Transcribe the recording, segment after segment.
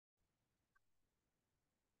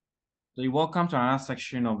So you're welcome to another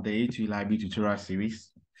section of the A2 Library tutorial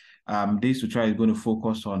series. This tutorial is going to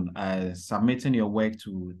focus on submitting your work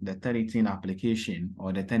to the Turnitin application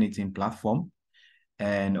or the Turnitin platform,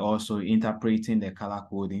 and also interpreting the color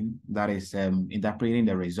coding, that is interpreting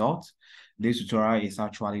the results. This tutorial is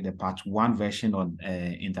actually the part 1 version on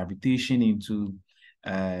interpretation into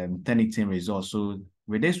Turnitin results. So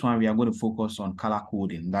with this one, we are going to focus on color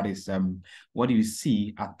coding. That is what you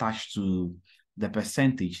see attached to the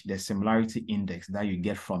percentage, the similarity index that you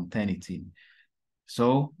get from Turnitin.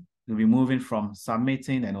 So we'll be moving from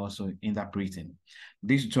submitting and also interpreting.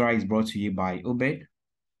 This tutorial is brought to you by Obed,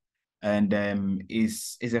 and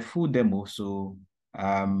is a full demo. So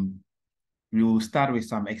we'll start with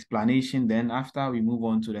some explanation. Then after we move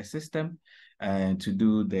on to the system and to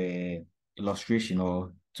do the illustration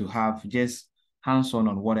or to have just hands-on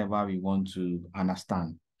on whatever we want to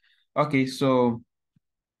understand. Okay, so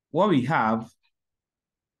what we have,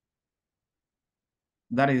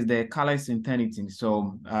 that is the colors in Turnitin.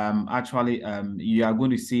 So actually, you are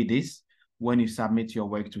going to see this when you submit your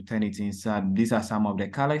work to Turnitin. So these are some of the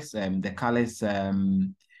colors. The colors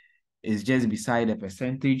is just beside the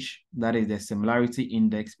percentage. That is the similarity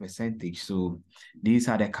index percentage. So these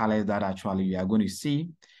are the colors that actually you are going to see.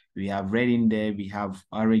 We have red in there. We have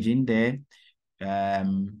orange in there.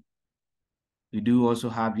 We do also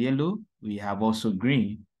have yellow. We have also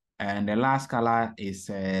green. And the last color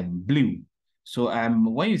is blue. So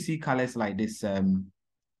when you see colors like this,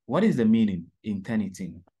 what is the meaning in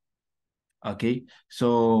Turnitin? Okay,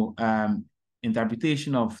 so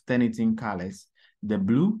interpretation of Turnitin colors. The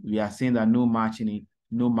blue, we are saying that no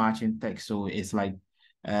matching text. So it's like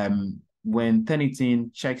when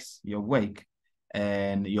Turnitin checks your work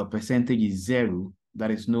and your percentage is 0,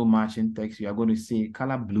 that is no matching text, you are going to see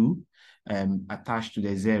color blue attached to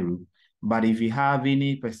the 0. But if you have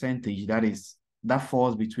any percentage that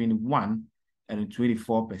falls between 1 and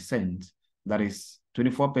 24%, that is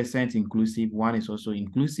 24% inclusive, 1 is also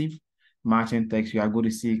inclusive, matching text, you are going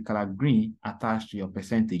to see color green attached to your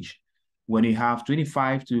percentage. When you have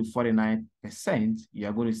 25 to 49%, you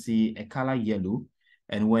are going to see a color yellow.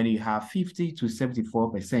 And when you have 50 to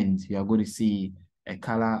 74%, you are going to see a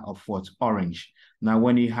color of what? Orange. Now,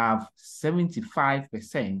 when you have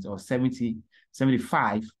 75% or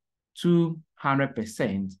 75 to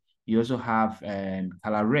 100%, you also have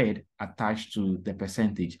color red attached to the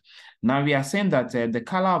percentage. Now we are saying that the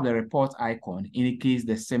color of the report icon indicates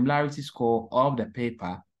the similarity score of the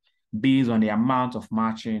paper based on the amount of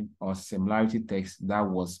matching or similarity text that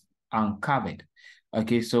was uncovered.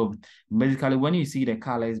 Okay, so basically when you see the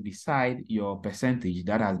colors beside your percentage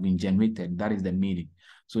that has been generated, that is the meaning.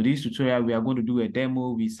 So this tutorial, we are going to do a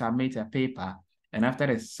demo. We submit a paper, and after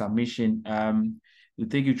the submission, we'll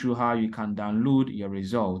take you through how you can download your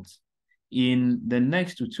results. In the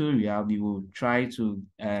next tutorial, we will try to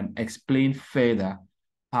explain further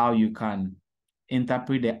how you can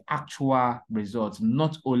interpret the actual results,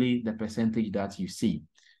 not only the percentage that you see.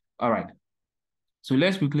 All right. So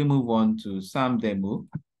let's quickly move on to some demo.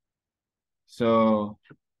 So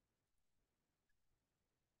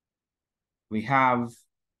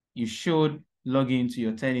you should log into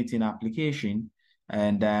your Turnitin application.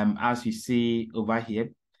 And as you see over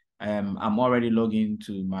here, I'm already logged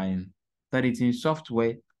into my Turnitin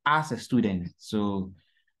software as a student. So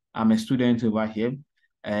I'm a student over here,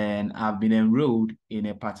 and I've been enrolled in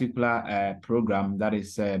a particular program that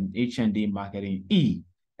is H&D Marketing E,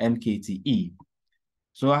 MKTE.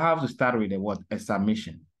 So I have to start with a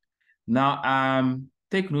submission. Now,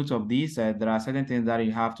 take note of this. There are certain things that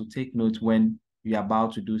you have to take note when you're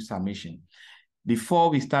about to do submission. Before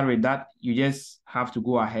we start with that, you just have to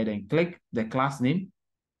go ahead and click the class name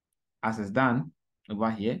as it's done over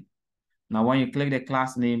here. Now, when you click the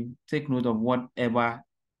class name, take note of whatever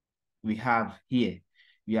we have here.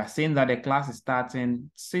 We are saying that the class is starting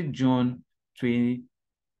 6 June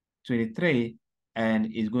 2023 and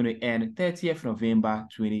is going to end 30th November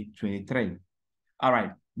 2023. All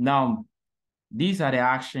right, now these are the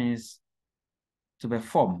actions to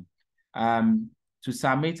perform. To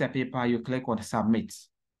submit a paper, you click on submit.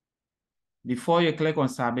 Before you click on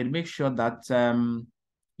submit, make sure that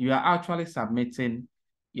you are actually submitting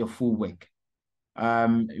your full work.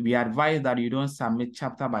 We advise that you don't submit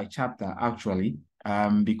chapter by chapter, actually,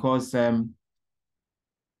 because when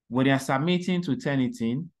you're submitting to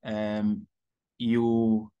Turnitin,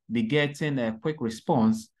 you'll be getting a quick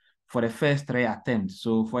response for the first 3 attempts.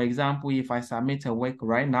 So, for example, if I submit a work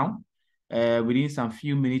right now, within some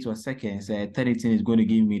few minutes or seconds, Turnitin is going to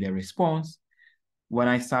give me the response. When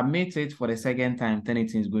I submit it for the second time,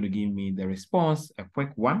 Turnitin is going to give me the response, a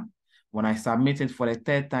quick one. When I submit it for the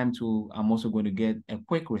third time too, I'm also going to get a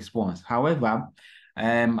quick response. However,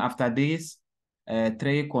 after this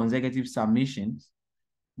 3 consecutive submissions,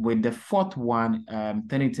 with the fourth one,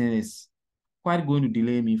 Turnitin is quite going to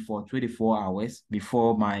delay me for 24 hours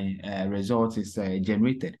before my result is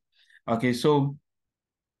generated. Okay, so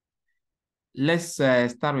let's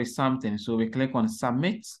start with something. So we click on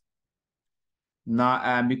submit.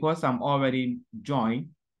 Now, because I'm already joined,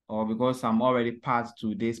 or because I'm already passed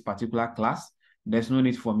to this particular class, there's no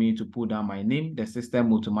need for me to put down my name. The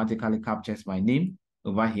system automatically captures my name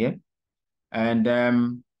over here.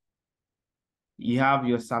 And you have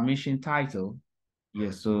your submission title.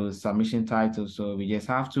 Yes, so submission title. So we just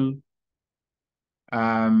have to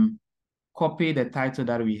copy the title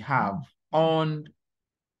that we have on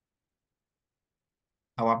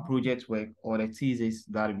our project work or the thesis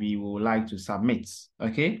that we would like to submit.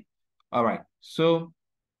 Okay. All right. So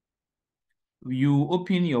you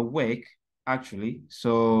open your work actually.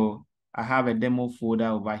 So I have a demo folder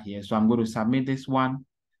over here. So I'm going to submit this one,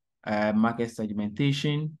 market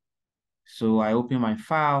segmentation. So I open my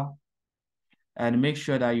file and make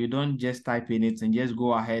sure that you don't just type in it and just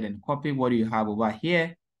go ahead and copy what you have over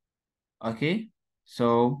here. Okay.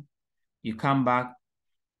 So you come back,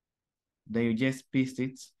 then you just paste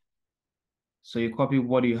it. So you copy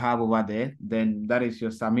what you have over there, then that is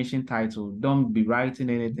your submission title. Don't be writing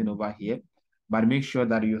anything over here, but make sure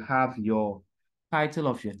that you have your title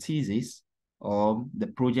of your thesis or the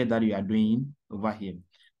project that you are doing over here.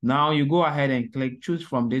 Now you go ahead and click choose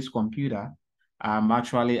from this computer.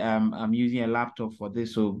 I'm using a laptop for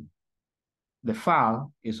this, so the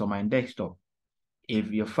file is on my desktop.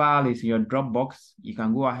 If your file is in your Dropbox, you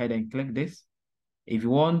can go ahead and click this. If you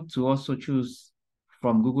want to also choose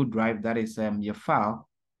from Google Drive, that is your file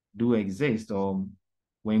do exist, or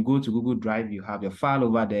when you go to Google Drive, you have your file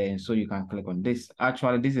over there, and so you can click on this.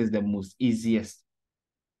 Actually, this is the most easiest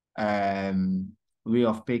way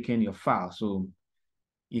of picking your file. So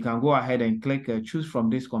you can go ahead and click choose from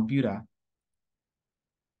this computer.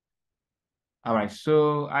 All right,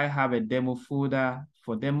 so I have a demo folder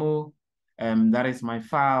for demo. That is my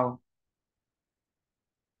file.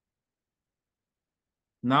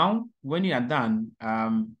 Now, when you are done,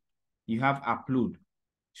 you have upload.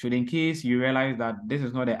 Should in case you realize that this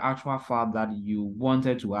is not the actual file that you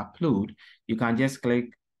wanted to upload, you can just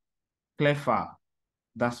click clear file.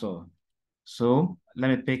 That's all. So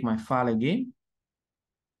let me pick my file again.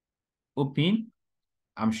 Open.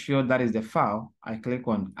 I'm sure that is the file. I click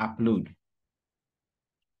on upload.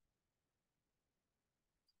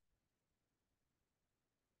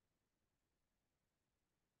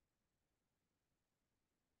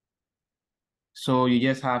 So you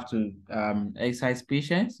just have to exercise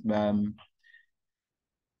patience.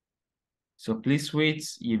 So please wait.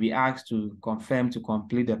 You'll be asked to confirm to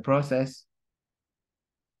complete the process.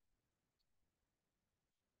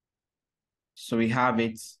 So we have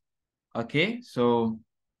it. Okay, so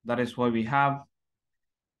that is what we have.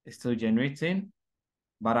 It's still generating.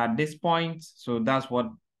 But at this point, so that's what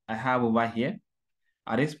I have over here.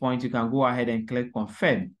 At this point, you can go ahead and click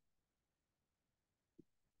confirm.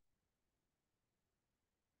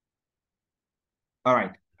 All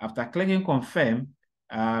right, after clicking confirm,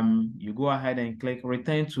 you go ahead and click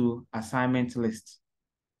return to assignment list.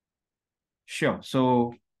 Sure,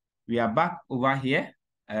 so we are back over here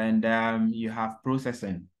and you have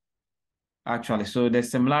processing. Actually, so the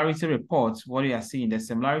similarity report, what you are seeing, the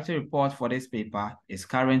similarity report for this paper is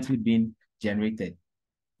currently being generated.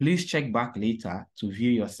 Please check back later to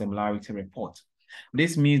view your similarity report.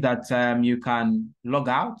 This means that you can log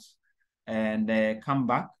out and come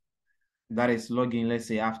back. That is login, let's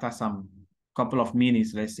say, after some couple of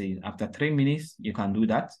minutes, let's say after 3 minutes, you can do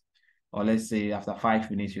that. Or let's say after 5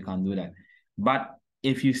 minutes, you can do that. But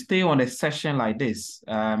if you stay on a session like this,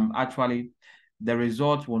 actually, the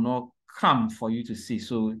result will not come for you to see.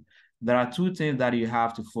 So there are 2 things that you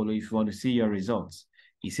have to follow if you want to see your results.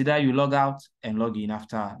 It's either you log out and log in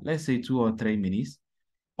after, let's say, 2 or 3 minutes,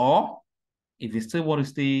 or if you still want to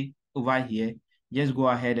stay over here, just go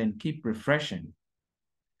ahead and keep refreshing.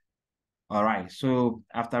 All right, so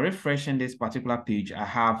after refreshing this particular page, I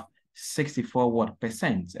have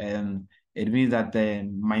 64%, and it means that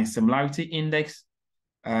my similarity index,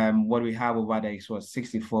 what we have over there is what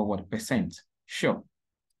 64%. Sure.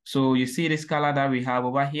 So you see this color that we have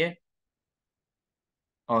over here?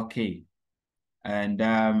 Okay. And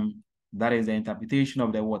that is the interpretation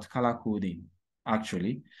of the what color coding,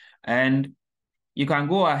 actually. And you can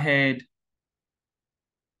go ahead,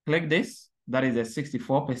 click this, that is a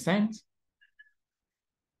 64%.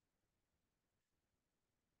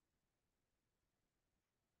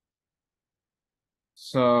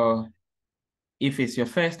 So If it's your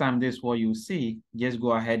first time, this is what you see, just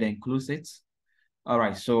go ahead and close it. All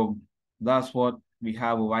right, so that's what we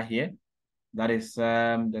have over here. That is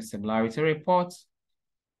the similarity report.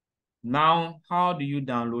 Now, how do you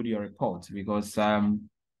download your report? Because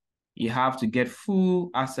you have to get full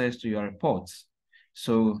access to your reports.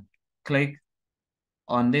 So click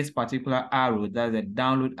on this particular arrow, that's the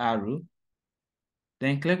download arrow.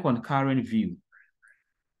 Then click on current view.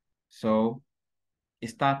 So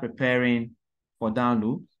start preparing for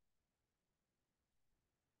download.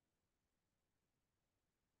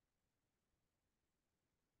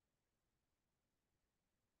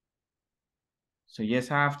 So you just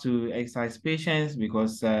have to exercise patience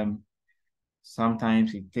because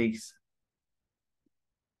sometimes it takes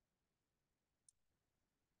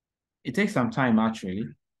some time actually.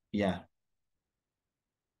 Yeah,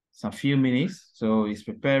 some few minutes. So it's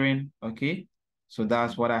preparing. Okay. So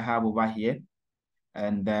that's what I have over here.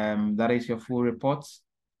 And that is your full report.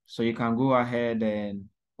 So you can go ahead and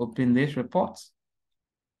open this report.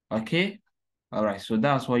 Okay. All right. So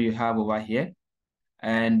that's what you have over here.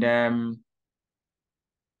 And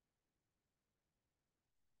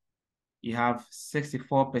you have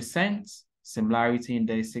 64% similarity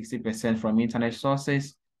index, 60% from internet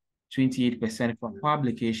sources, 28% from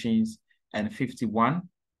publications, and 51%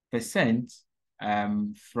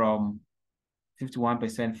 from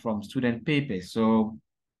 51% from student papers. So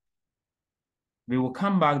we will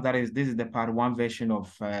come back. This is the part one version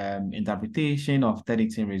of interpretation of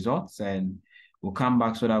Turnitin results, and we'll come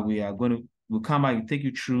back so that we'll come back and take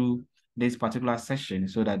you through this particular session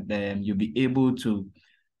so that you'll be able to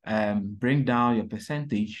bring down your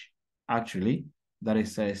percentage. Actually, that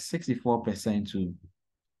is 64%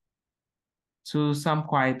 to some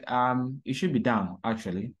quite it should be down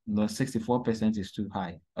actually. No, 64% is too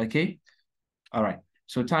high. Okay. All right.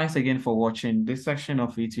 So thanks again for watching this section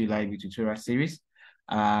of VT Live tutorial series.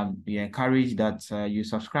 We encourage that you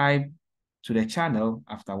subscribe to the channel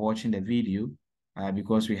after watching the video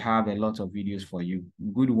because we have a lot of videos for you,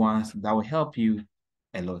 good ones that will help you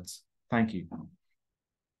a lot. Thank you.